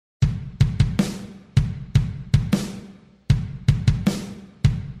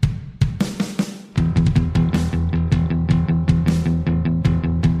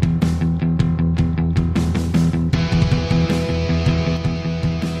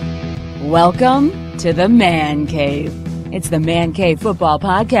Welcome to the Man Cave. It's the Man Cave Football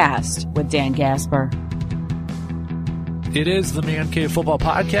Podcast with Dan Gasper. It is the Man Cave Football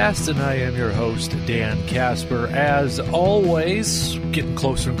Podcast, and I am your host, Dan Casper. As always, getting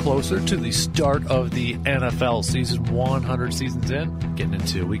closer and closer to the start of the NFL season, 100 seasons in, getting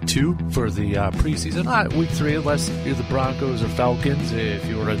into week 2 for the preseason. Not week 3, unless you're the Broncos or Falcons, if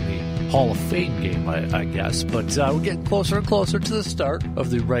you were in the Hall of Fame game, I guess. But we're getting closer and closer to the start of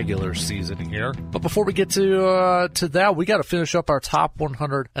the regular season here. But before we get to that, we got to finish up our top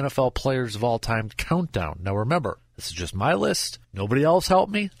 100 NFL players of all time countdown. Now remember, this is just my list. Nobody else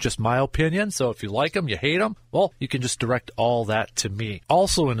helped me. Just my opinion. So if you like them, you hate them, well, you can just direct all that to me.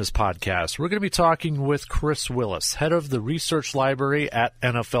 Also in this podcast, we're going to be talking with Chris Willis, head of the research library at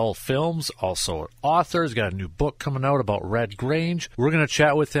NFL Films, also an author. He's got a new book coming out about Red Grange. We're going to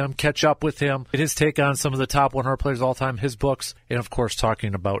chat with him, catch up with him, get his take on some of the top 100 players of all time, his books, and of course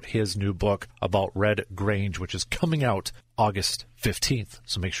talking about his new book about Red Grange, which is coming out August 15th.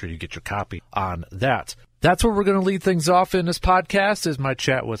 So make sure you get your copy on that. That's where we're going to lead things off in this podcast, is my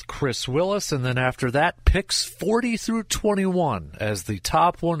chat with Chris Willis. And then after that, picks 40 through 21 as the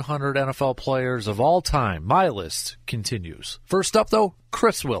top 100 NFL players of all time. My list continues. First up, though,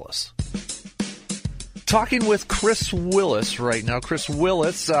 Chris Willis. Talking with Chris Willis right now. Chris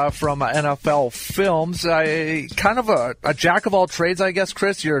Willis from NFL Films. Kind of a jack of all trades, I guess,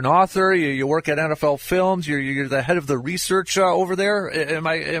 Chris. You're an author. You work at NFL Films. You're the head of the research over there. Am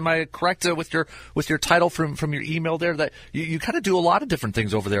I correct with your title from your email there? That you kind of do a lot of different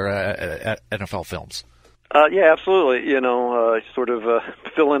things over there at NFL Films. Yeah, absolutely. Sort of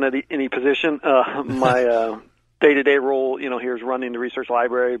fill in at any position. My day-to-day role, here is running the research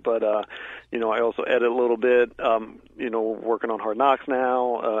library, but, I also edit a little bit, working on Hard Knocks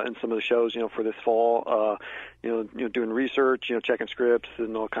now, and some of the shows, for this fall, doing research, checking scripts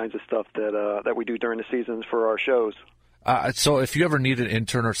and all kinds of stuff that we do during the seasons for our shows. So if you ever need an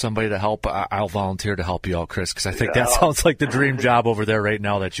intern or somebody to help, I'll volunteer to help you out, Chris, because I think that sounds like the dream job over there right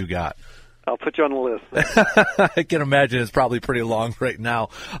now that you got. I'll put you on the list. I can imagine it's probably pretty long right now.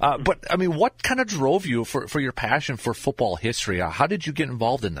 But, I mean, what kind of drove you for your passion for football history? How did you get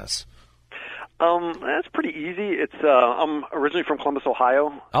involved in this? That's pretty easy. It's I'm originally from Columbus,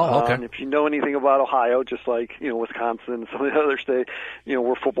 Ohio. Oh, okay. If you know anything about Ohio, just like Wisconsin and some of the other states,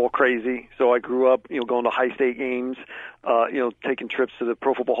 we're football crazy. So I grew up, going to high state games, taking trips to the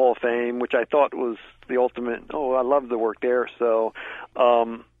Pro Football Hall of Fame, which I thought was the ultimate. Oh, I loved the work there. So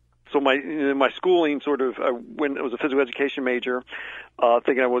my schooling sort of, when I was a physical education major,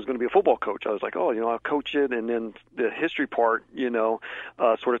 thinking I was going to be a football coach. I was like, I'll coach it. And then the history part,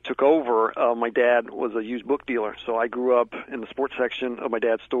 sort of took over. My dad was a used book dealer. So I grew up in the sports section of my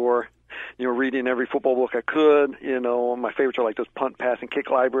dad's store, reading every football book I could. My favorites are like those punt, pass, and kick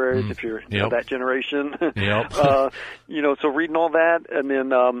libraries, if you're that generation. Yep. So reading all that, and then,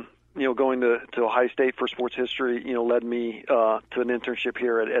 going to Ohio State for sports history, led me to an internship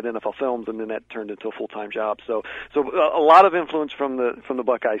here at NFL Films, and then that turned into a full-time job. So a lot of influence from the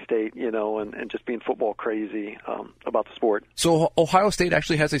Buckeye State, and just being football crazy about the sport. So Ohio State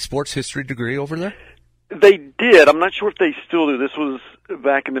actually has a sports history degree over there? They did. I'm not sure if they still do. This was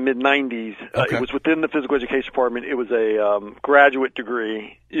back in the mid-'90s. Okay. It was within the physical education department. It was a graduate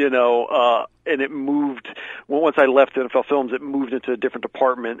degree, and it moved. Well, once I left NFL Films, it moved into a different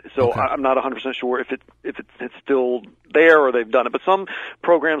department. So okay. I'm not 100% sure if it's still there or they've done it. But some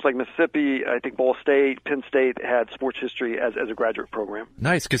programs like Mississippi, I think Ball State, Penn State had sports history as a graduate program.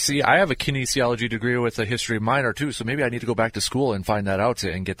 Nice, because see, I have a kinesiology degree with a history minor too, so maybe I need to go back to school and find that out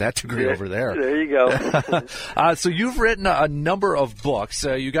and get that degree over there. There you go. So you've written a number of books.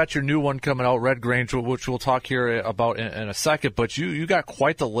 You got your new one coming out, Red Grange, which we'll talk here about in a second, but you got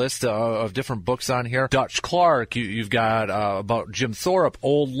quite the list of different books on here. Dutch Clark, you've got about Jim Thorpe,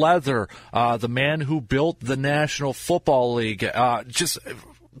 Old Leather, the man who built the National Football League. Just a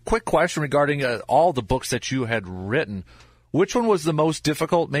quick question regarding all the books that you had written. Which one was the most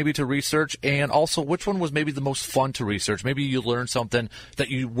difficult maybe to research, and also which one was maybe the most fun to research? Maybe you learned something that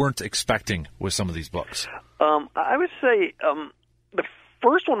you weren't expecting with some of these books. I would say the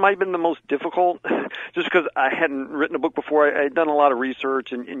first one might have been the most difficult, just because I hadn't written a book before. I had done a lot of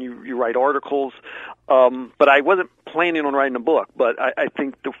research, and you write articles, but I wasn't planning on writing a book. But I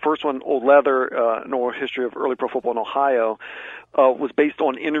think the first one, Old Leather, an oral history of early pro football in Ohio, was based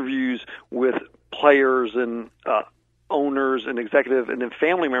on interviews with players and owners and executive and then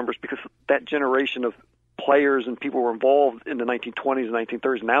family members, because that generation of players and people were involved in the 1920s and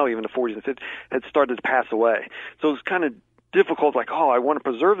 1930s, now even the 40s and 50s, had started to pass away. So it was kind of difficult, like, I want to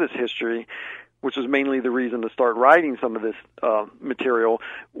preserve this history, which was mainly the reason to start writing some of this material,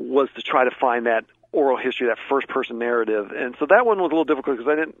 was to try to find that oral history, that first-person narrative. And so that one was a little difficult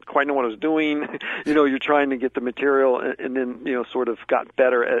because I didn't quite know what I was doing. You're trying to get the material and then, sort of got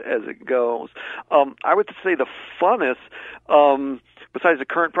better as it goes. I would say the funnest, besides the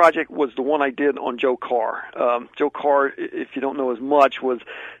current project, was the one I did on Joe Carr. Joe Carr, if you don't know as much, was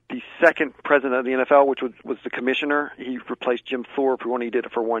the second president of the NFL, which was the commissioner. He replaced Jim Thorpe, who only did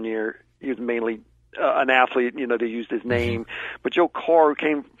it for 1 year. He was mainly an athlete, they used his name. But Joe Carr, who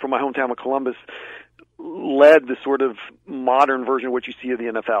came from my hometown of Columbus, led the sort of modern version of what you see of the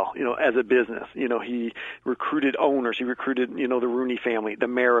NFL, as a business. He recruited owners. He recruited, the Rooney family, the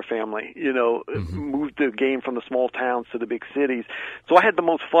Mara family, moved the game from the small towns to the big cities. So I had the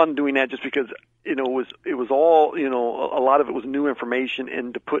most fun doing that just because, it was all, a lot of it was new information,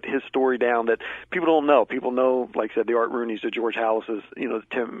 and to put his story down that people don't know. People know, like I said, the Art Rooneys, the George Hallases, the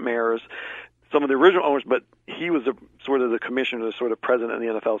Tim Maras, some of the original owners, but he was sort of the commissioner, the sort of president of the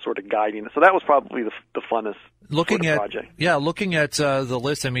NFL, sort of guiding it. So that was probably the funnest project. Yeah, looking at the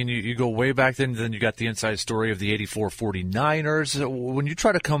list, I mean, you go way back then you got the inside story of the 84 49ers. When you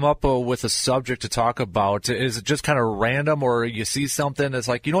try to come up with a subject to talk about, is it just kind of random, or you see something that's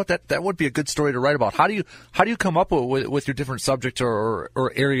like, that would be a good story to write about? How do you come up with your different subjects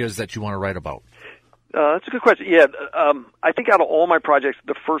or areas that you want to write about? That's a good question. Yeah, I think out of all my projects,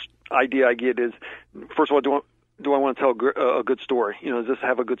 the first idea I get is, first of all, do I want to tell a good story? Does this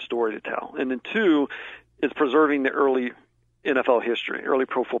have a good story to tell? And then two is preserving the early NFL history, early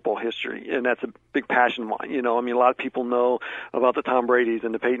pro football history, and that's a big passion of mine. A lot of people know about the Tom Bradys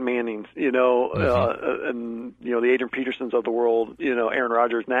and the Peyton Mannings, and the Adrian Petersons of the world, Aaron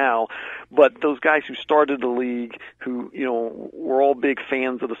Rodgers now, but those guys who started the league, who were all big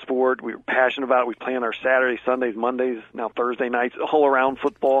fans of the sport, we were passionate about it. We play on our Saturdays, Sundays, Mondays, now Thursday nights, all around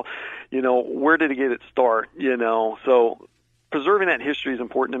football. Where did it get its start? So preserving that history is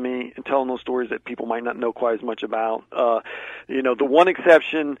important to me, and telling those stories that people might not know quite as much about. The one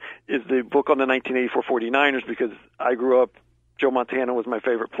exception is the book on the 1984 49ers, because I grew up, Joe Montana was my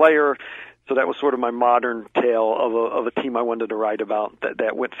favorite player, so that was sort of my modern tale of a team I wanted to write about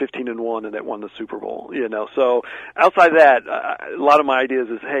that went 15-1 and that won the Super Bowl. So outside that, a lot of my ideas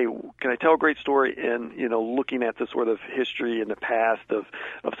is, hey, can I tell a great story? And looking at the sort of history and the past of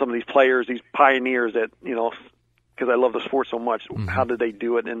some of these players, these pioneers that because I love the sport so much. How did they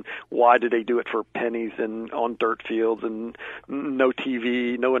do it, and why did they do it for pennies and on dirt fields and no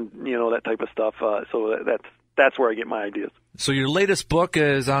TV, that type of stuff. So that's where I get my ideas. So your latest book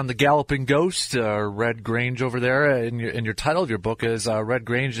is on the Galloping Ghost, Red Grange over there, and your title of your book is Red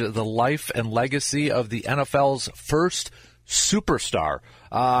Grange: The Life and Legacy of the NFL's First Superstar.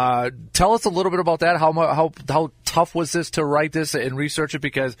 Tell us a little bit about that. How tough was this to write this and research it?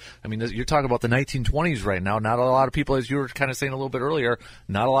 Because, I mean, you're talking about the 1920s right now. Not a lot of people, as you were kind of saying a little bit earlier,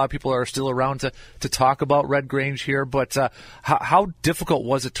 not a lot of people are still around to talk about Red Grange here. But how difficult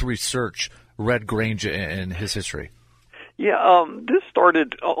was it to research Red Grange and his history? Yeah, this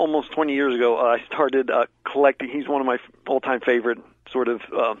started almost 20 years ago. I started collecting. He's one of my all-time favorite sort of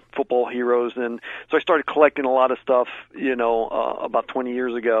football heroes, and so I started collecting a lot of stuff, about 20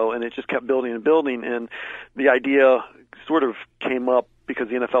 years ago, and it just kept building and building, and the idea sort of came up because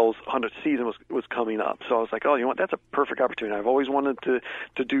the NFL's 100th season was coming up. So I was like, oh, that's a perfect opportunity. I've always wanted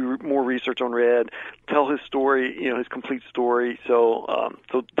to do more research on Red, tell his story, his complete story. So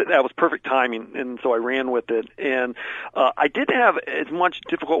that was perfect timing, and so I ran with it. And I didn't have as much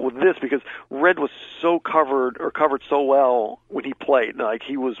difficult with this because Red was so covered so well when he played. Like,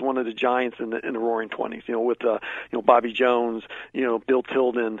 he was one of the giants in the Roaring '20s, with Bobby Jones, Bill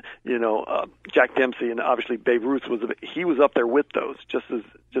Tilden, Jack Dempsey, and obviously Babe Ruth he was up there with those, just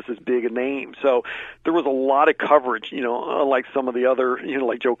as big a name. So there was a lot of coverage, unlike some of the other,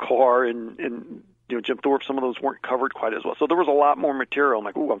 like Joe Carr and Jim Thorpe. Some of those weren't covered quite as well. So there was a lot more material. I'm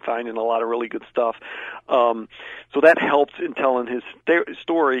like, I'm finding a lot of really good stuff. So that helped in telling his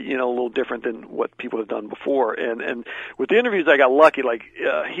story, a little different than what people have done before. And with the interviews, I got lucky. Like,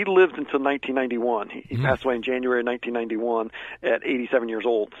 he lived until 1991. He passed away in January 1991 at 87 years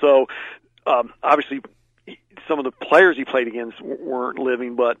old. So obviously, some of the players he played against weren't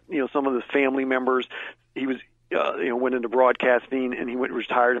living, but some of his family members, he was went into broadcasting, and he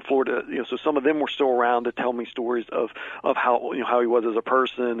retired in Florida. So some of them were still around to tell me stories of how how he was as a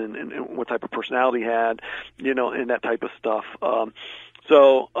person and what type of personality he had, and that type of stuff.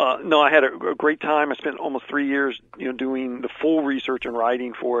 No, I had a great time. I spent almost 3 years doing the full research and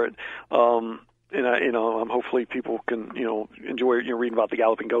writing for it. And hopefully people can enjoy reading about the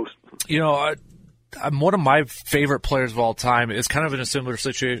Galloping Ghost. one of my favorite players of all time is kind of in a similar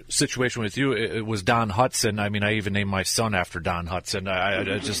situation with you. It was Don Hutson. I mean, I even named my son after Don Hutson.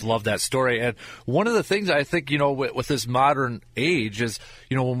 I just love that story. And one of the things I think, with this modern age is,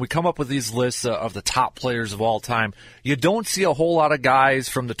 when we come up with these lists of the top players of all time, you don't see a whole lot of guys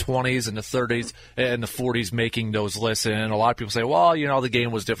from the 20s and the 30s and the 40s making those lists. And a lot of people say, well, the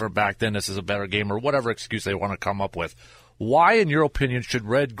game was different back then. This is a better game, or whatever excuse they want to come up with. Why, in your opinion, should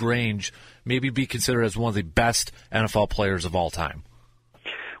Red Grange maybe be considered as one of the best NFL players of all time?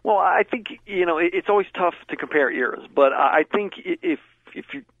 Well, I think it's always tough to compare eras, but I think if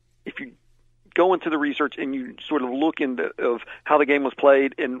you go into the research and you sort of look into of how the game was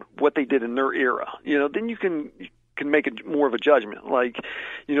played and what they did in their era, then you can make more of a judgment. Like,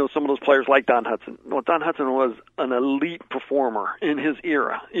 some of those players like Don Hutson. Well, Don Hutson was an elite performer in his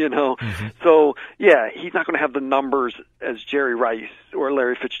era, Mm-hmm. So, yeah, he's not going to have the numbers as Jerry Rice or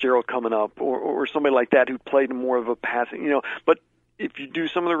Larry Fitzgerald coming up or somebody like that who played in more of a passing, But if you do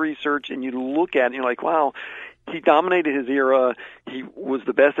some of the research and you look at it, you're like, wow, he dominated his era. He was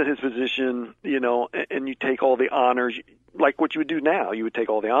the best at his position, and you take all the honors, like what you would do now. You would take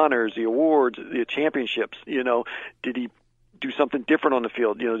all the honors, the awards, the championships, did he do something different on the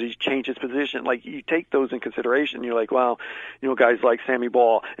field? Did he change his position? Like, you take those in consideration. You're like, wow, guys like Sammy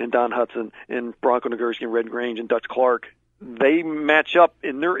Ball and Don Hutson and Bronco Nagurski and Red Grange and Dutch Clark, they match up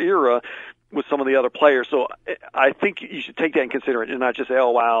in their era with some of the other players. So I think you should take that in consideration and not just say,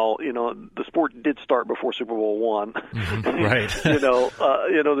 oh, wow, the sport did start before Super Bowl one. Mm-hmm. Right. There's a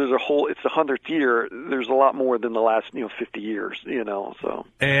whole, it's the 100th year. There's a lot more than the last, 50 years, so.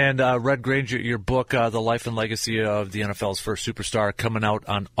 And Red Grange, your book, The Life and Legacy of the NFL's First Superstar, coming out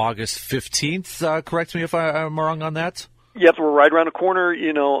on August 15th. Correct me if I'm wrong on that. Yes, we're right around the corner.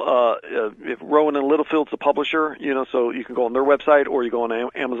 If Rowan and Littlefield's the publisher, so you can go on their website or you go on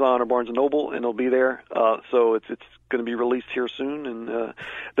Amazon or Barnes & Noble, and it'll be there. So it's going to be released here soon. And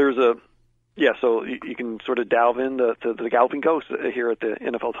so you can sort of delve into the Galloping Ghost here at the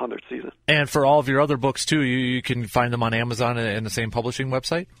NFL's 100th season. And for all of your other books, too, you can find them on Amazon and the same publishing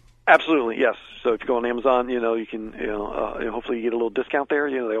website? Absolutely, yes. So if you go on Amazon, you can, hopefully you get a little discount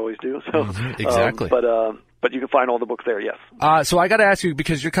there. They always do. So exactly. But you can find all the books there, yes. So I got to ask you,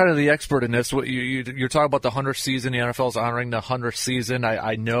 because you're kind of the expert in this, you're talking about the 100th season. The NFL's honoring the 100th season.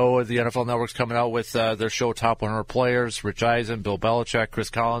 I know the NFL Network's coming out with their show Top 100 Players, Rich Eisen, Bill Belichick, Chris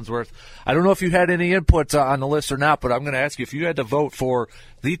Collinsworth. I don't know if you had any input on the list or not, but I'm going to ask you, if you had to vote for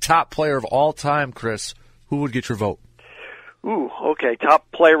the top player of all time, Chris, who would get your vote? Ooh, okay.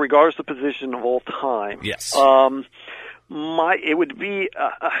 Top player regardless of position of all time. Yes. It would be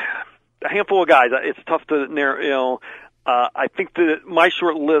a handful of guys. It's tough to narrow. I think that my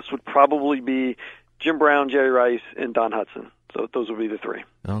short list would probably be Jim Brown, Jerry Rice, and Don Hutson. So those would be the three.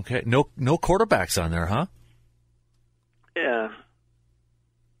 Okay. No quarterbacks on there, huh? Yeah.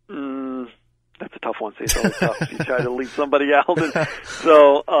 That's a tough one. See, it's always tough. You try to leave somebody out.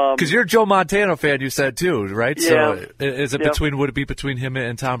 So, because you're a Joe Montana fan, you said too, right? Yeah. So, would it be between him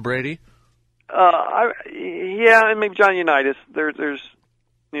and Tom Brady? And maybe John Unitas. There's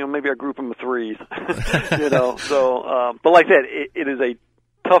maybe I group them of threes. So, but like that, it is a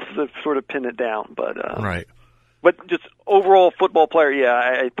tough to sort of pin it down. But right. But just overall football player,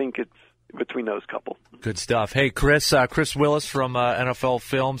 I think it's between those couple. Good stuff. Hey, Chris Willis from NFL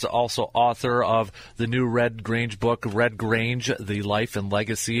Films, also author of the new Red Grange book, Red Grange, The Life and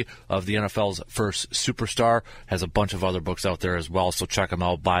Legacy of the NFL's First Superstar. Has a bunch of other books out there as well, so check them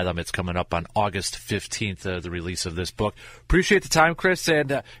out, buy them. It's coming up on August 15th, the release of this book. Appreciate the time, Chris,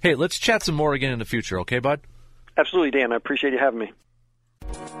 and hey, let's chat some more again in the future, okay, bud? Absolutely, Dan. I appreciate you having me.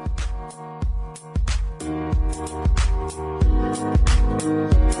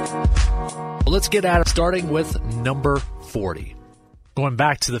 Let's get at it, starting with number 40. Going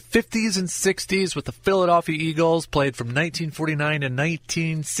back to the 50s and 60s with the Philadelphia Eagles, played from 1949 to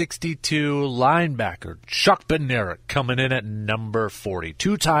 1962, linebacker Chuck Bednarik coming in at number 40.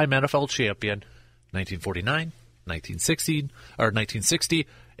 Two-time NFL champion, 1949, 1960,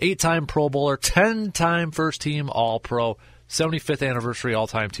 8-time Pro Bowler, 10-time first-team All-Pro, 75th anniversary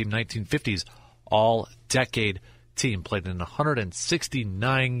all-time team, 1950s All-Decade team, played in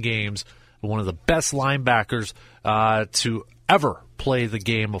 169 games. One of the best linebackers to ever play the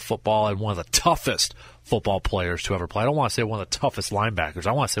game of football, and one of the toughest football players to ever play. I don't want to say one of the toughest linebackers.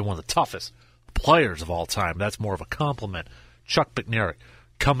 I want to say one of the toughest players of all time. That's more of a compliment. Chuck Bednarik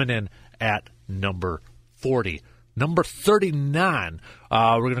coming in at number 40. Number 39,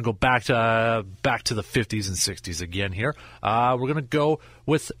 we're going to go back to the 50s and 60s again here. We're going to go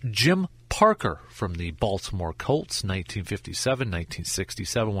with Jim Parker from the Baltimore Colts, 1957,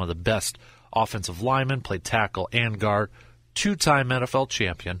 1967, one of the best offensive lineman, played tackle and guard, 2-time NFL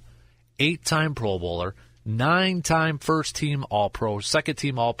champion, 8-time Pro Bowler, 9-time first-team All-Pro,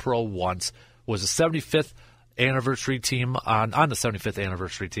 second-team All-Pro once, was a 75th anniversary team on the 75th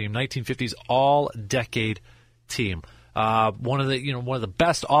anniversary team, 1950s All-Decade team. One of the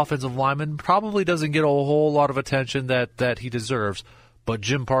best offensive linemen. Probably doesn't get a whole lot of attention that he deserves, but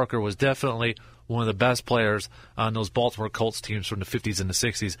Jim Parker was definitely one of the best players on those Baltimore Colts teams from the 50s and the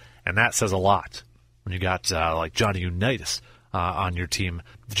 60s, and that says a lot when you got like Johnny Unitas on your team.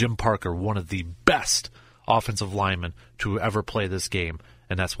 Jim Parker, one of the best offensive linemen to ever play this game,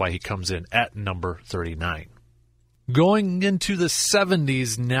 and that's why he comes in at number 39. Going into the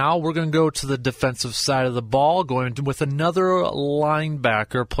 70s now, we're going to go to the defensive side of the ball, going with another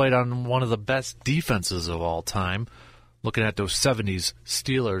linebacker, played on one of the best defenses of all time. Looking at those 70s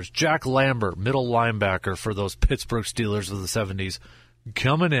Steelers, Jack Lambert, middle linebacker for those Pittsburgh Steelers of the 70s,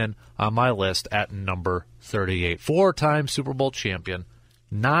 coming in on my list at number 38. 4-time Super Bowl champion,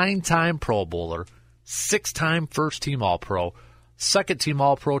 9-time Pro Bowler, 6-time first-team All-Pro, second-team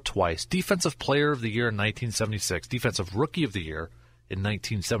All-Pro twice, Defensive Player of the Year in 1976, Defensive Rookie of the Year in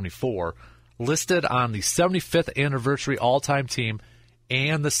 1974, listed on the 75th anniversary all-time team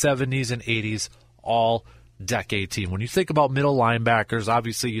and the 70s and 80s all-decade team. When you think about middle linebackers,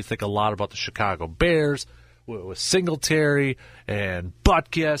 obviously you think a lot about the Chicago Bears with Singletary and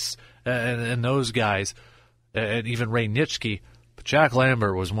Butkus and those guys, and even Ray Nitschke. But Jack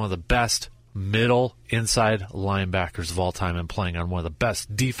Lambert was one of the best middle inside linebackers of all time and playing on one of the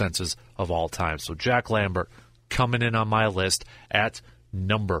best defenses of all time. So Jack Lambert coming in on my list at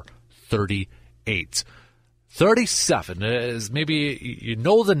number 38. 37 is maybe you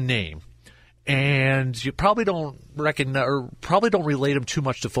know the name and you probably don't recognize or probably don't relate him too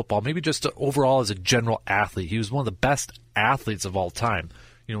much to football, maybe just overall as a general athlete. He was one of the best athletes of all time.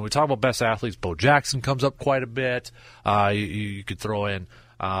 You know, when we talk about best athletes, Bo Jackson comes up quite a bit. You could throw in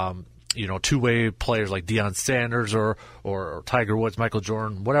two-way players like Deion Sanders or Tiger Woods, Michael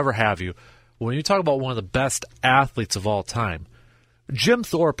Jordan, whatever have you. When you talk about one of the best athletes of all time, Jim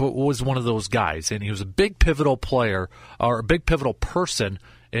Thorpe was one of those guys, and he was a big pivotal player or a big pivotal person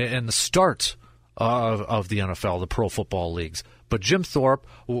in the start of the NFL, the pro football leagues. But Jim Thorpe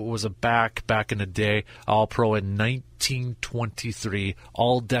was a back in the day, All-Pro in 1923,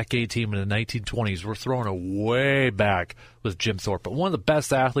 All-Decade team in the 1920s. We're throwing it way back with Jim Thorpe. But one of the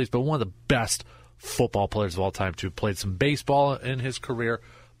best athletes, but one of the best football players of all time, too. Played some baseball in his career.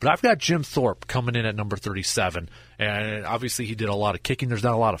 But I've got Jim Thorpe coming in at number 37. And obviously he did a lot of kicking. There's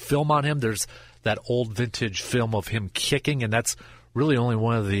not a lot of film on him. There's that old vintage film of him kicking, and that's really only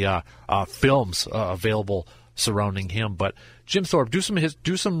one of the films available surrounding him. But Jim Thorpe, do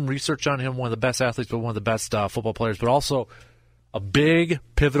some research on him. One of the best athletes, but one of the best football players, but also a big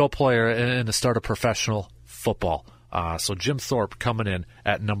pivotal player in the start of professional football. So Jim Thorpe coming in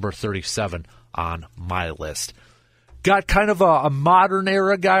at number 37 on my list. Got kind of a modern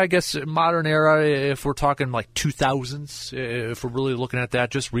era guy, I guess. Modern era, if we're talking like 2000s, if we're really looking at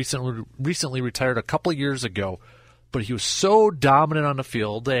that. Just recently retired a couple of years ago, but he was so dominant on the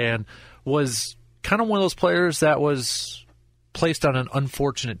field and was kind of one of those players that was placed on an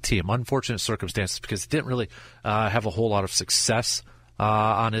unfortunate team, unfortunate circumstances, because he didn't really have a whole lot of success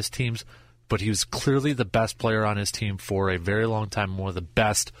on his teams, but he was clearly the best player on his team for a very long time, one of the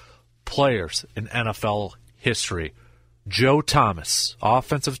best players in NFL history. Joe Thomas,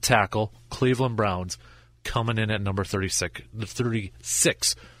 offensive tackle, Cleveland Browns, coming in at number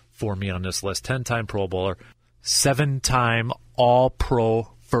 36 for me on this list. 10-time Pro Bowler, 7-time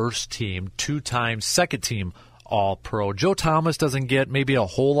All-Pro first team, 2-time second team All-Pro. Joe Thomas doesn't get maybe a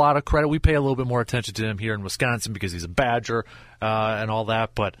whole lot of credit. We pay a little bit more attention to him here in Wisconsin because he's a Badger and all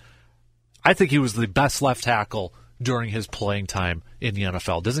that, but I think he was the best left tackle during his playing time in the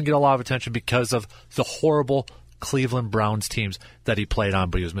NFL. Doesn't get a lot of attention because of the horrible Cleveland Browns teams that he played on,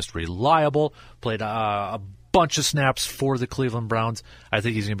 but he was Mr. Reliable, played a bunch of snaps for the Cleveland Browns. I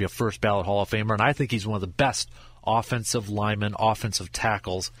think he's going to be a first ballot Hall of Famer, and I think he's one of the best offensive linemen, offensive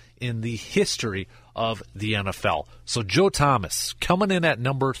tackles in the history of the NFL. So Joe Thomas coming in at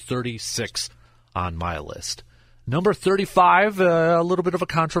number 36 on my list. Number 35, a little bit of a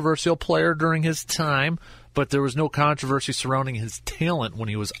controversial player during his time, but there was no controversy surrounding his talent when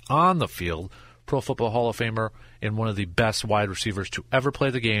he was on the field. Pro Football Hall of Famer and one of the best wide receivers to ever play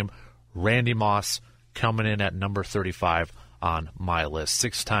the game, Randy Moss, coming in at number 35 on my list.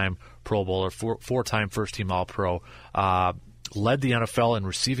 6-time Pro Bowler, 4-time first-team All-Pro, led the NFL in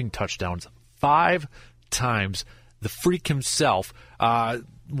receiving touchdowns 5 times. The freak himself,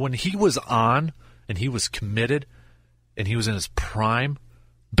 when he was on and he was committed and he was in his prime,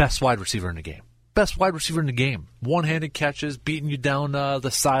 best wide receiver in the game. Best wide receiver in the game. One-handed catches, beating you down the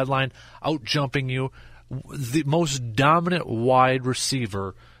sideline, out-jumping you. The most dominant wide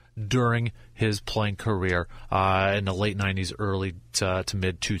receiver during his playing career in the late 90s, early to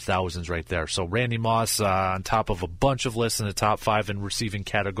mid-2000s right there. So Randy Moss on top of a bunch of lists in the top 5 in receiving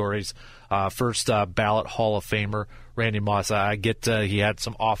categories. First ballot Hall of Famer, Randy Moss. I get he had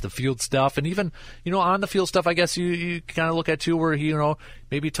some off-the-field stuff, and even, on-the-field stuff, I guess you kind of look at, too, where he,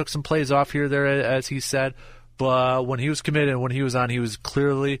 maybe took some plays off here or there, as he said. But when he was committed and when he was on, he was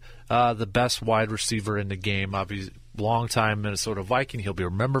clearly the best wide receiver in the game. Obviously, long-time Minnesota Viking. He'll be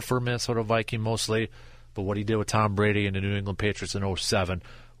remembered for Minnesota Viking mostly. But what he did with Tom Brady and the New England Patriots in 2007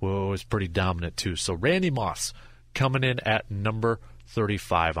 was pretty dominant, too. So Randy Moss coming in at number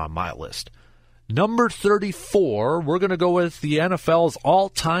 35 on my list. Number 34, we're going to go with the NFL's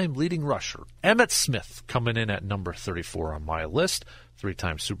all-time leading rusher, Emmitt Smith, coming in at number 34 on my list.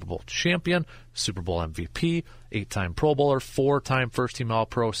 3-time Super Bowl champion, Super Bowl MVP, 8-time Pro Bowler, 4-time first-team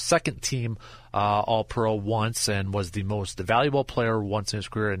All-Pro, second-team All-Pro once, and was the most valuable player once in his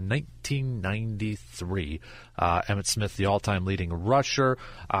career in 1993. Emmitt Smith, the all-time leading rusher,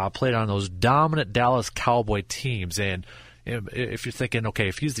 played on those dominant Dallas Cowboy teams. And if you're thinking, okay,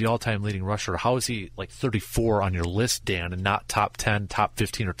 if he's the all-time leading rusher, how is he like 34 on your list, Dan, and not top 10, top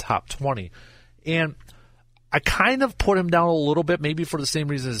 15, or top 20? And I kind of put him down a little bit, maybe for the same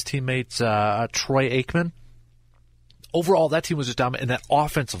reason as his teammate Troy Aikman. Overall, that team was just dominant, and that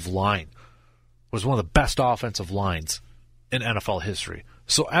offensive line was one of the best offensive lines in NFL history.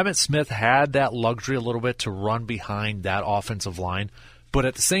 So Emmitt Smith had that luxury a little bit to run behind that offensive line, but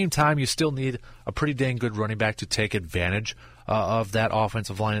at the same time, you still need a pretty dang good running back to take advantage of that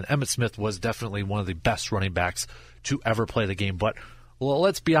offensive line, and Emmitt Smith was definitely one of the best running backs to ever play the game. But well,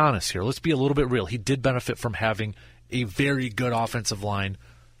 let's be honest here. Let's be a little bit real. He did benefit from having a very good offensive line,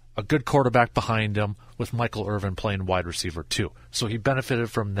 a good quarterback behind him, with Michael Irvin playing wide receiver too. So he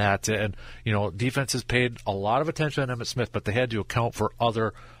benefited from that. And, defenses paid a lot of attention to Emmitt Smith, but they had to account for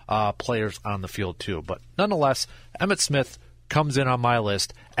other players on the field too. But nonetheless, Emmitt Smith comes in on my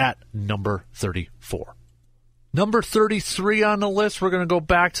list at number 34. Number 33 on the list, we're going to go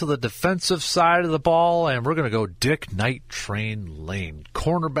back to the defensive side of the ball, and we're going to go Dick Night Train Lane.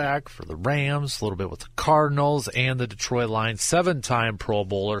 Cornerback for the Rams, a little bit with the Cardinals and the Detroit Lions. 7-time Pro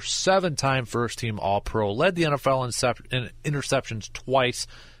Bowler, 7-time first-team All-Pro. Led the NFL in interceptions twice.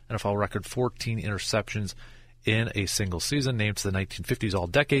 NFL record 14 interceptions in a single season. Named to the 1950s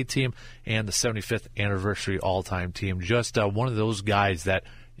All-Decade Team and the 75th Anniversary All-Time Team. Just one of those guys that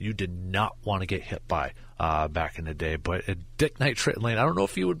you did not want to get hit by back in the day. But Dick Night Train Lane, I don't know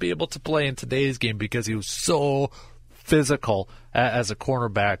if he would be able to play in today's game because he was so physical as a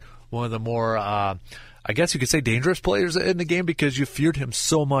cornerback. One of the more, I guess you could say, dangerous players in the game because you feared him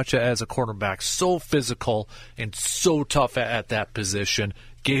so much as a cornerback. So physical and so tough at that position.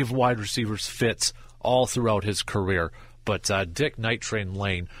 Gave wide receivers fits all throughout his career. But Dick Night Train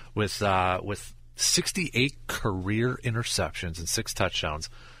Lane with 68 career interceptions and 6 touchdowns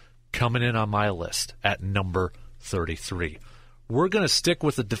coming in on my list at number 33. We're going to stick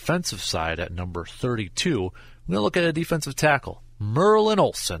with the defensive side at number 32. We're going to look at a defensive tackle. Merlin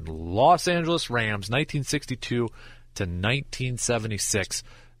Olsen, Los Angeles Rams, 1962 to 1976,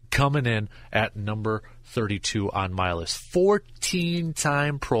 coming in at number 32 on my list.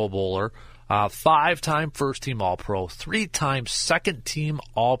 14-time Pro Bowler, 5-time first-team All-Pro, 3-time second-team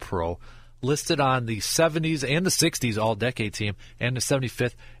All-Pro, listed on the 70s and the 60s All-Decade Team and the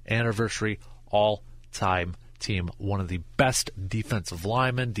 75th Anniversary All-Time Team. One of the best defensive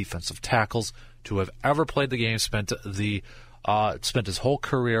linemen, defensive tackles to have ever played the game. Spent his whole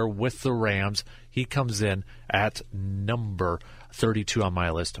career with the Rams. He comes in at number 32 on my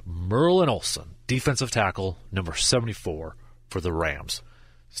list. Merlin Olsen, defensive tackle, number 74 for the Rams.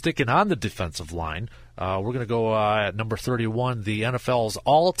 Sticking on the defensive line, we're going to go at number 31, the NFL's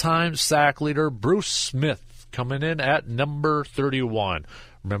all-time sack leader, Bruce Smith, coming in at number 31.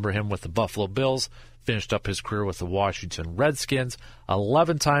 Remember him with the Buffalo Bills, finished up his career with the Washington Redskins,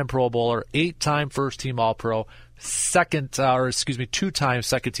 11-time Pro Bowler, 8-time first-team All-Pro, 2-time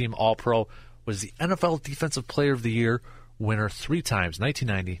second-team All-Pro, was the NFL Defensive Player of the Year winner 3 times,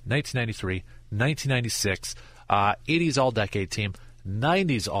 1990, 1993, 1996, 80s All-Decade Team,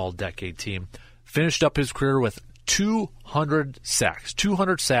 90s All-Decade Team. Finished up his career with 200 sacks,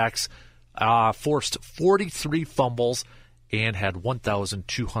 forced 43 fumbles, and had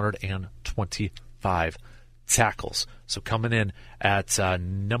 1,225 tackles. So coming in at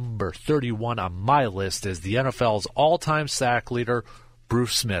number 31 on my list is the NFL's all-time sack leader,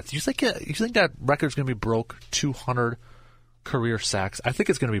 Bruce Smith. You think that record's going to be broke? 200 career sacks, I think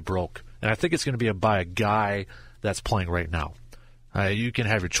it's going to be broke. And I think it's going to be by a guy that's playing right now. You can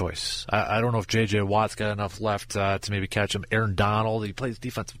have your choice. I don't know if J.J. Watt's got enough left to maybe catch him. Aaron Donald, he plays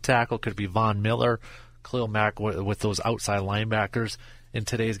defensive tackle. Could it be Von Miller, Khalil Mack with those outside linebackers in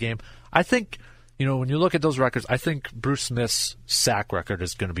today's game? I think, when you look at those records, I think Bruce Smith's sack record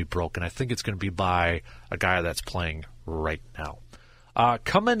is going to be broken. I think it's going to be by a guy that's playing right now.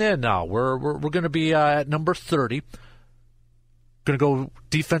 Coming in now, we're going to be at number 30. Going to go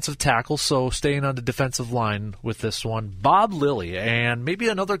defensive tackle, so staying on the defensive line with this one. Bob Lilly, and maybe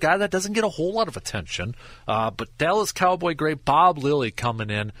another guy that doesn't get a whole lot of attention, but Dallas Cowboy great Bob Lilly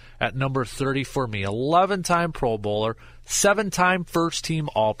coming in at number 30 for me. 11-time Pro Bowler, 7-time first-team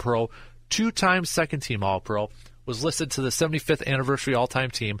All-Pro, 2-time second-team All-Pro, was listed to the 75th anniversary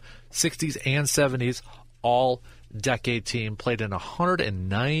all-time team, 60s and 70s all-decade team, played in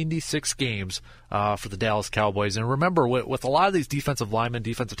 196 games for the Dallas Cowboys. And remember, with a lot of these defensive linemen,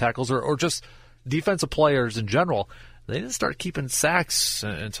 defensive tackles, or just defensive players in general, they didn't start keeping sacks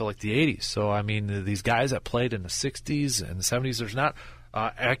until like the 80s. So, I mean, these guys that played in the 60s and the 70s, there's not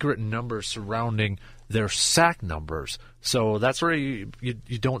accurate numbers surrounding their sack numbers. So that's where you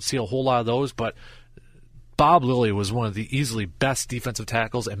don't see a whole lot of those, but Bob Lilly was one of the easily best defensive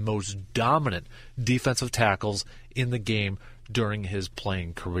tackles and most dominant defensive tackles in the game during his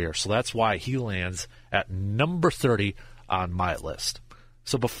playing career. So that's why he lands at number 30 on my list.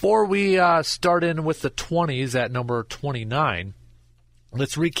 So before we start in with the 20s at number 29,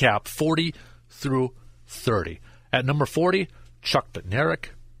 let's recap 40 through 30. At number 40, Chuck Bednarik.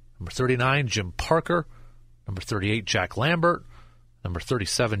 Number 39, Jim Parker. Number 38, Jack Lambert. Number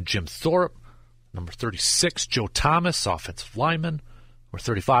 37, Jim Thorpe. Number 36, Joe Thomas, offensive lineman. Number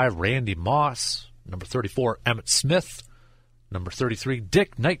 35, Randy Moss. Number 34, Emmitt Smith. Number 33,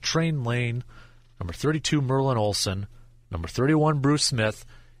 Dick Night Train Lane. Number 32, Merlin Olsen. Number 31, Bruce Smith.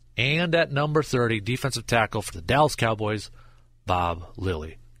 And at number 30, defensive tackle for the Dallas Cowboys, Bob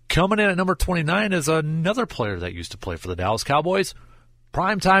Lilly. Coming in at number 29 is another player that used to play for the Dallas Cowboys,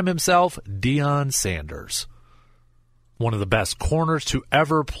 primetime himself, Deion Sanders. One of the best corners to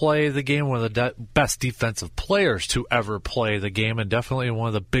ever play the game, one of the best defensive players to ever play the game, and definitely one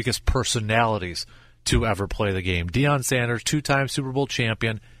of the biggest personalities to ever play the game. Deion Sanders, 2-time Super Bowl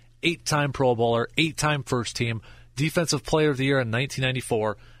champion, 8-time Pro Bowler, 8-time first team, Defensive Player of the Year in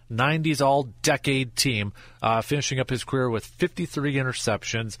 1994, 90s all-decade team, finishing up his career with 53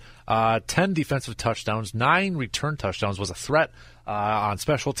 interceptions, 10 defensive touchdowns, 9 return touchdowns, was a threat on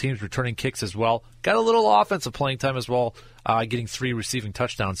special teams, returning kicks as well. Got a little offensive playing time as well, getting 3 receiving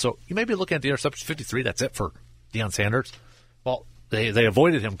touchdowns. So you may be looking at the interceptions, 53, that's it for Deion Sanders. Well, they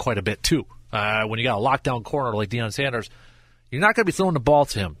avoided him quite a bit too. When you got a lockdown corner like Deion Sanders, you're not going to be throwing the ball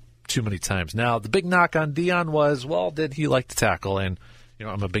to him too many times. Now, the big knock on Deion was, well, did he like to tackle? And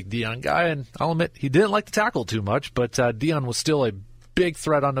I'm a big Deion guy, and I'll admit he didn't like to tackle too much, but Deion was still a big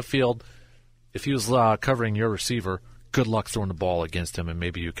threat on the field. If he was covering your receiver, good luck throwing the ball against him, and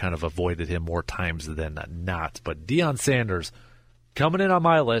maybe you kind of avoided him more times than not. But Deion Sanders coming in on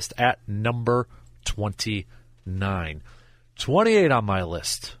my list at number 29. 28 on my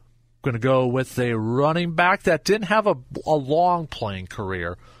list. I'm going to go with a running back that didn't have a long playing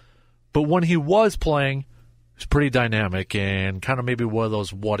career, but when he was playing, it's pretty dynamic and kind of maybe one of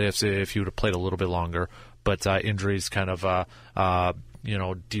those what-ifs if he would have played a little bit longer. But injuries kind of,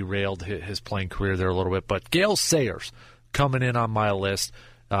 derailed his playing career there a little bit. But Gale Sayers coming in on my list.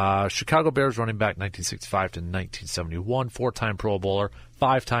 Chicago Bears running back 1965 to 1971, 4-time Pro Bowler,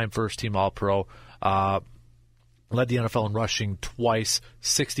 5-time first-team All-Pro. Led the NFL in rushing twice,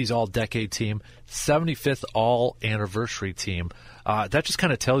 60s all-decade team, 75th all-anniversary team. That just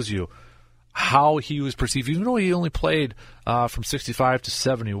kind of tells you how he was perceived. Even though he only played from 65 to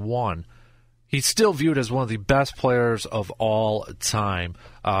 71, he's still viewed as one of the best players of all time.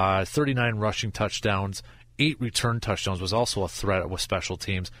 39 rushing touchdowns, 8 return touchdowns, was also a threat with special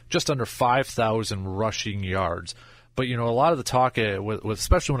teams, just under 5,000 rushing yards. But, a lot of the talk,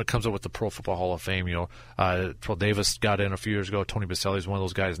 especially when it comes up with the Pro Football Hall of Fame, Terrell Davis got in a few years ago. Tony Baselli is one of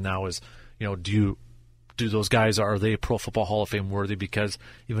those guys now. Do those guys, are they Pro Football Hall of Fame worthy? Because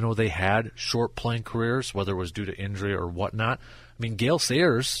even though they had short playing careers, whether it was due to injury or whatnot, I mean, Gale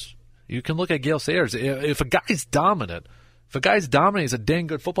Sayers, you can look at Gale Sayers. If a guy's dominant, he's a dang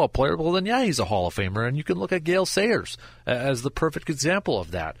good football player, well, then, yeah, he's a Hall of Famer. And you can look at Gale Sayers as the perfect example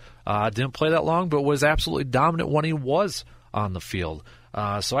of that. Didn't play that long, but was absolutely dominant when he was on the field.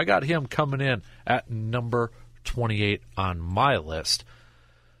 So I got him coming in at number 28 on my list.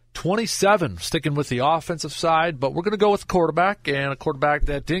 27, sticking with the offensive side, but we're going to go with quarterback, and a quarterback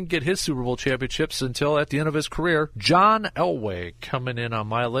that didn't get his Super Bowl championships until at the end of his career. John Elway coming in on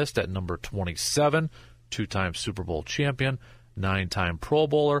my list at number 27, two-time Super Bowl champion, 9-time Pro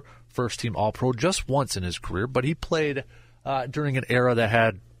Bowler, first-team All-Pro just once in his career, but he played during an era that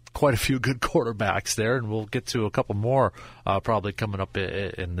had quite a few good quarterbacks there, and we'll get to a couple more probably coming up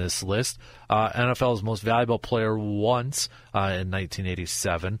in this list. NFL's most valuable player once in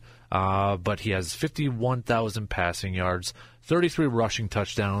 1987, but he has 51,000 passing yards, 33 rushing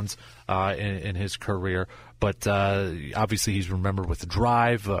touchdowns in his career. But obviously he's remembered with the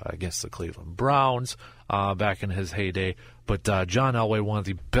drive against the Cleveland Browns back in his heyday. But John Elway, one of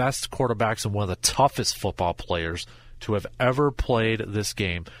the best quarterbacks and one of the toughest football players to have ever played this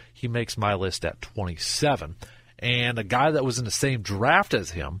game. He makes my list at 27. And a guy that was in the same draft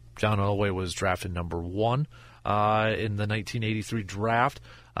as him, John Elway was drafted number 1 in the 1983 draft.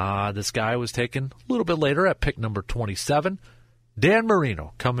 This guy was taken a little bit later at pick number 27. Dan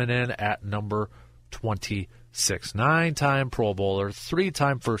Marino coming in at number 26. 9-time Pro Bowler,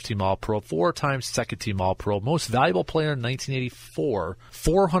 3-time first-team All-Pro, 4-time second-team All-Pro, most valuable player in 1984,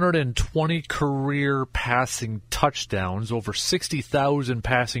 420 career passing touchdowns, over 60,000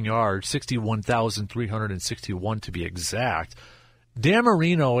 passing yards, 61,361 to be exact. Dan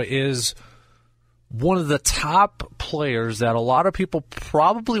Marino is one of the top players that a lot of people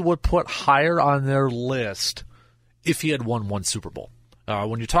probably would put higher on their list if he had won one Super Bowl.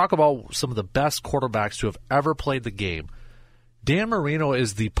 When you talk about some of the best quarterbacks to have ever played the game, Dan Marino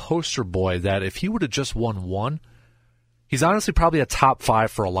is the poster boy that if he would have just won one, he's honestly probably a top 5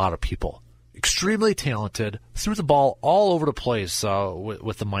 for a lot of people. Extremely talented, threw the ball all over the place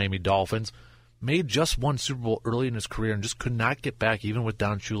with the Miami Dolphins, made just one Super Bowl early in his career and just could not get back, even with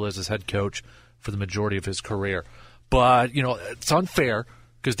Don Shula as his head coach for the majority of his career. But, it's unfair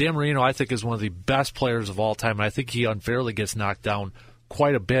because Dan Marino, I think, is one of the best players of all time, and I think he unfairly gets knocked down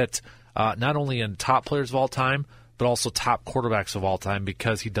quite a bit, not only in top players of all time, but also top quarterbacks of all time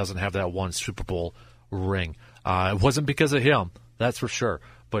because he doesn't have that one Super Bowl ring. It wasn't because of him, that's for sure.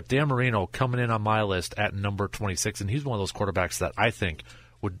 But Dan Marino coming in on my list at number 26, and he's one of those quarterbacks that I think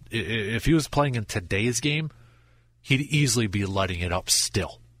would, if he was playing in today's game, he'd easily be lighting it up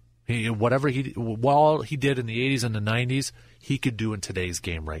still. Whatever he did in the 80s and the 90s, he could do in today's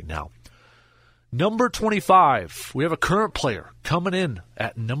game right now. Number 25, we have a current player coming in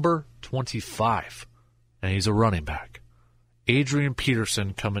at number 25, and he's a running back. Adrian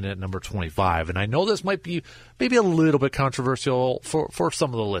Peterson coming in at number 25. And I know this might be maybe a little bit controversial for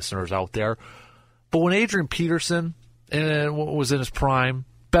some of the listeners out there, but when Adrian Peterson was in his prime,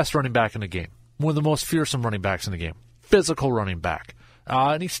 best running back in the game, one of the most fearsome running backs in the game, physical running back.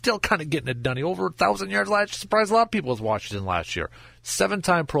 And he's still kind of getting it done. He over 1,000 yards last year. Surprised a lot of people as watched him last year.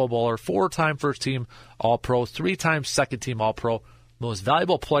 7-time Pro Bowler, 4-time first-team All-Pro, 3-time second-team All-Pro, most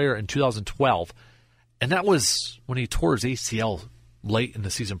valuable player in 2012. And that was when he tore his ACL late in the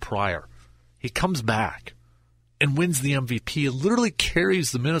season prior. He comes back and wins the MVP, literally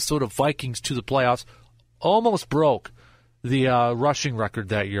carries the Minnesota Vikings to the playoffs, almost broke the rushing record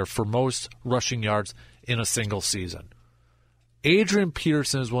that year for most rushing yards in a single season. Adrian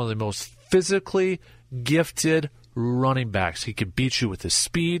Peterson is one of the most physically gifted running backs. He can beat you with his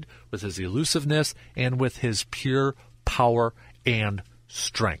speed, with his elusiveness, and with his pure power and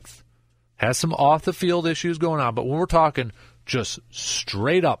strength. Has some off-the-field issues going on, but when we're talking just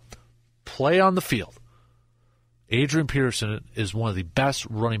straight up play on the field, Adrian Peterson is one of the best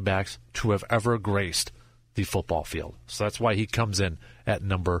running backs to have ever graced the football field. So that's why he comes in at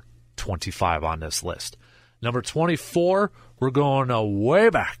number 25 on this list. Number 24, we're going way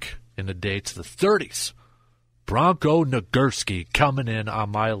back in the day to the 30s. Bronco Nagurski coming in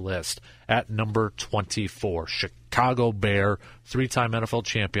on my list at number 24. Chicago Bear, 3-time NFL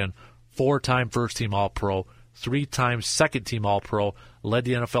champion, 4-time first-team All-Pro, 3-time second-team All-Pro, led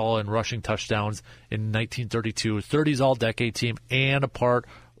the NFL in rushing touchdowns in 1932, 30s All-Decade team, and a part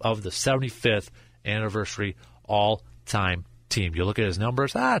of the 75th anniversary All-Time team. You look at his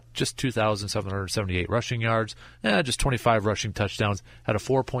numbers, just 2,778 rushing yards, just 25 rushing touchdowns, had a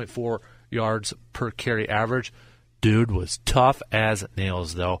 4.4 yards per carry average. Dude was tough as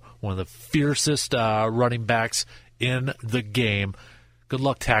nails, though. One of the fiercest running backs in the game. Good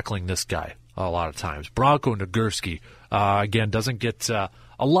luck tackling this guy a lot of times. Bronco Nagurski, again, doesn't get a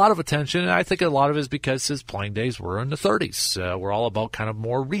lot of attention, and I think a lot of it is because his playing days were in the 30s. We're all about kind of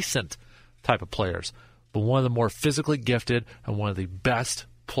more recent type of players. But one of the more physically gifted and one of the best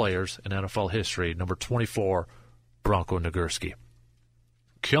players in NFL history, number 24, Bronco Nagurski.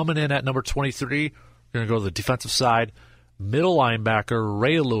 Coming in at number 23, we're going to go to the defensive side. middle linebacker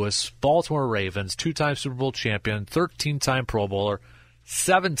Ray Lewis, Baltimore Ravens, 2-time Super Bowl champion, 13-time Pro Bowler,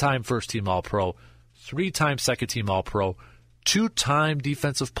 7-time first-team All-Pro, 3-time second-team All-Pro, 2-time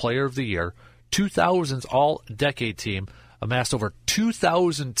Defensive Player of the Year, 2000's All-Decade Team, amassed over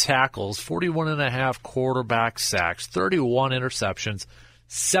 2,000 tackles, 41.5 quarterback sacks, 31 interceptions,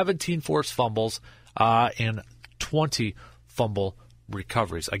 17 forced fumbles, and 20 fumble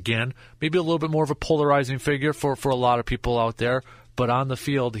recoveries. Again, maybe a little bit more of a polarizing figure for a lot of people out there, but on the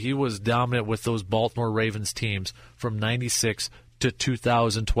field, he was dominant with those Baltimore Ravens teams from 96 to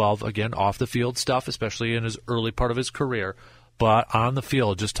 2012. Again, off the field stuff, especially in his early part of his career, but on the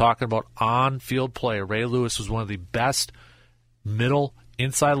field, just talking about on-field play, Ray Lewis was one of the best middle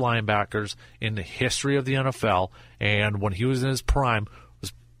inside linebackers in the history of the NFL, and when he was in his prime,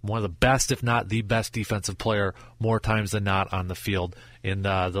 one of the best, if not the best, defensive player more times than not on the field in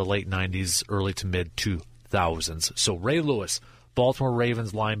the late 90s, early to mid 2000s. So Ray Lewis, Baltimore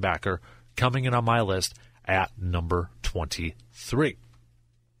Ravens linebacker, coming in on my list at number 23.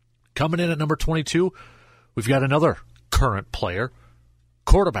 Coming in at number 22, we've got another current player,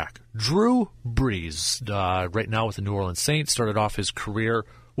 quarterback Drew Brees. Right now with the New Orleans Saints, started off his career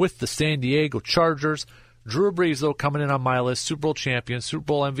with the San Diego Chargers. Drew Brees, though, coming in on my list, Super Bowl champion, Super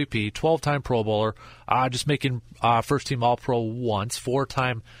Bowl MVP, 12-time Pro Bowler, just making first-team All-Pro once,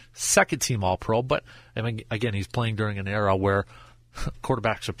 4-time second-team All-Pro. But, I mean, again, he's playing during an era where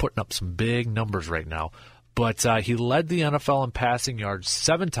quarterbacks are putting up some big numbers right now. But he led the NFL in passing yards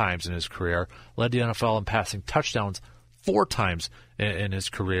 7 times in his career, led the NFL in passing touchdowns 4 times in his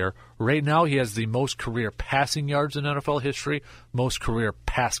career. Right now, he has the most career passing yards in NFL history, most career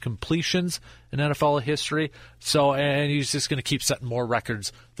pass completions in NFL history. So, and he's just going to keep setting more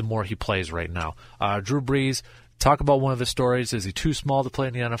records the more he plays right now. Drew Brees, talk about one of his stories. Is he too small to play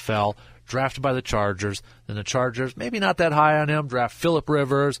in the NFL? Drafted by the Chargers. Then the Chargers, maybe not that high on him, draft Phillip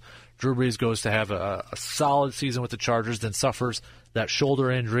Rivers. Drew Brees goes to have a solid season with the Chargers, then suffers that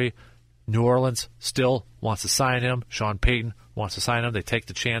shoulder injury. New Orleans still wants to sign him. Sean Payton wants to sign him. They take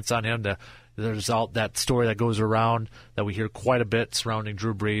the chance on him. There's all that story that goes around that we hear quite a bit surrounding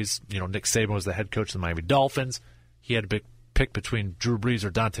Drew Brees. You know, Nick Saban was the head coach of the Miami Dolphins. He had to pick between Drew Brees or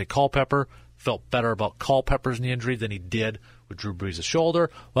Dante Culpepper. Felt better about Culpepper's knee injury than he did with Drew Brees' shoulder.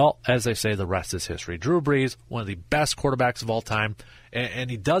 Well, as they say, the rest is history. Drew Brees, one of the best quarterbacks of all time,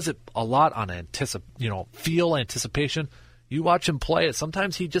 and he does it a lot on anticipation. You watch him play it.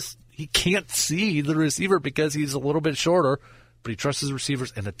 Sometimes he can't see the receiver because he's a little bit shorter, but he trusts his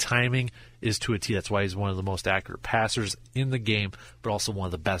receivers, and the timing is to a T. That's why he's one of the most accurate passers in the game, but also one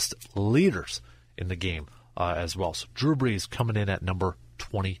of the best leaders in the game as well. So Drew Brees coming in at number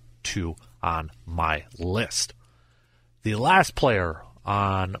 22 on my list. The last player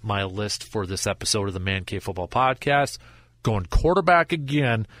on my list for this episode of the Man Cave Football Podcast, going quarterback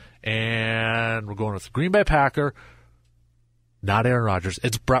again, and we're going with the Green Bay Packer. Not Aaron Rodgers.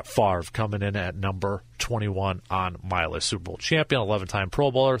 It's Brett Favre coming in at number 21 on my list. Super Bowl champion, 11-time Pro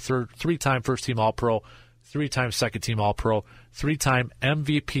Bowler, 3-time first-team All-Pro, 3-time second-team All-Pro, 3-time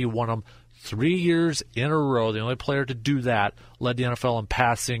MVP, won them 3 years in a row. The only player to do that. Led the NFL in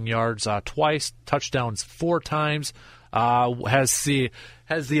passing yards twice, touchdowns 4 times.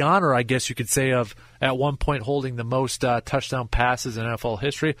 Has the honor, I guess you could say, of at one point holding the most touchdown passes in NFL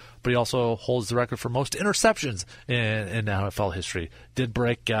history, but he also holds the record for most interceptions in NFL history. Did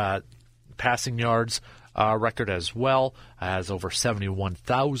break passing yards record as well, has over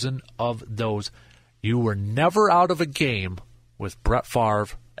 71,000 of those. You were never out of a game with Brett Favre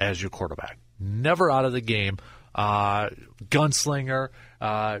as your quarterback. Never out of the game. Gunslinger.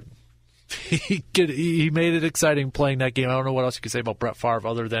 He made it exciting playing that game. I don't know what else you could say about Brett Favre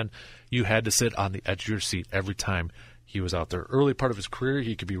other than you had to sit on the edge of your seat every time he was out there. Early part of his career,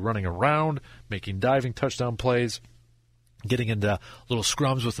 he could be running around, making diving touchdown plays, getting into little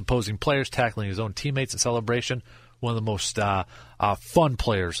scrums with opposing players, tackling his own teammates in celebration. One of the most fun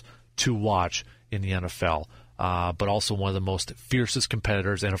players to watch in the NFL, but also one of the most fiercest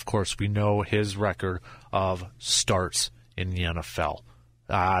competitors. And, of course, we know his record of starts in the NFL.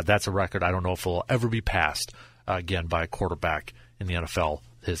 That's a record I don't know if it will ever be passed again by a quarterback in the NFL,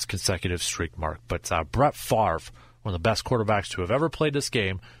 his consecutive streak mark. But Brett Favre, one of the best quarterbacks to have ever played this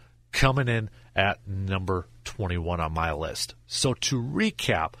game, coming in at number 21 on my list. So to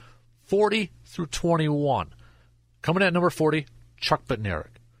recap, 40 through 21. Coming at number 40, Chuck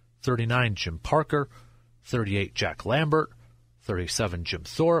Bednarik. 39, Jim Parker. 38, Jack Lambert. 37, Jim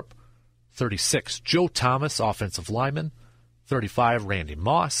Thorpe. 36, Joe Thomas, offensive lineman. 35, Randy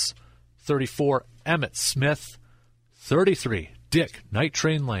Moss. 34, Emmitt Smith. 33, Dick Night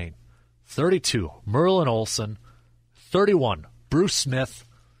Train Lane. 32, Merlin Olsen. 31, Bruce Smith.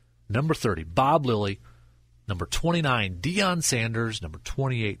 Number 30, Bob Lilly. Number 29, Deion Sanders. Number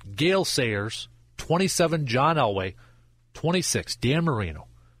 28, Gale Sayers. 27, John Elway. 26, Dan Marino.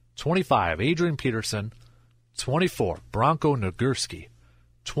 25, Adrian Peterson. 24, Bronco Nagurski.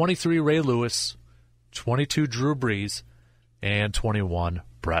 23, Ray Lewis. 22, Drew Brees. And 21,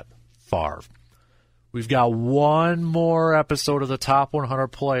 Brett Favre. We've got one more episode of the top 100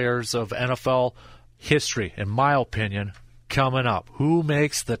 players of NFL history, in my opinion, coming up. Who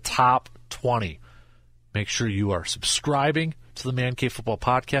makes the top 20? Make sure you are subscribing to the Man Cave Football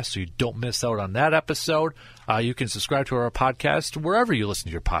Podcast so you don't miss out on that episode. You can subscribe to our podcast wherever you listen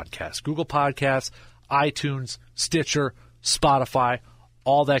to your podcasts. Google Podcasts, iTunes, Stitcher, Spotify,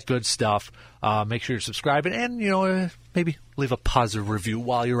 all that good stuff. Make sure you're subscribing and, maybe leave a positive review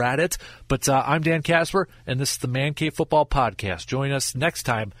while you're at it. But I'm Dan Casper, and this is the Man Cave Football Podcast. Join us next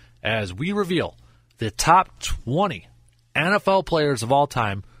time as we reveal the top 20 NFL players of all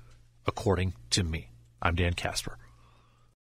time, according to me. I'm Dan Casper.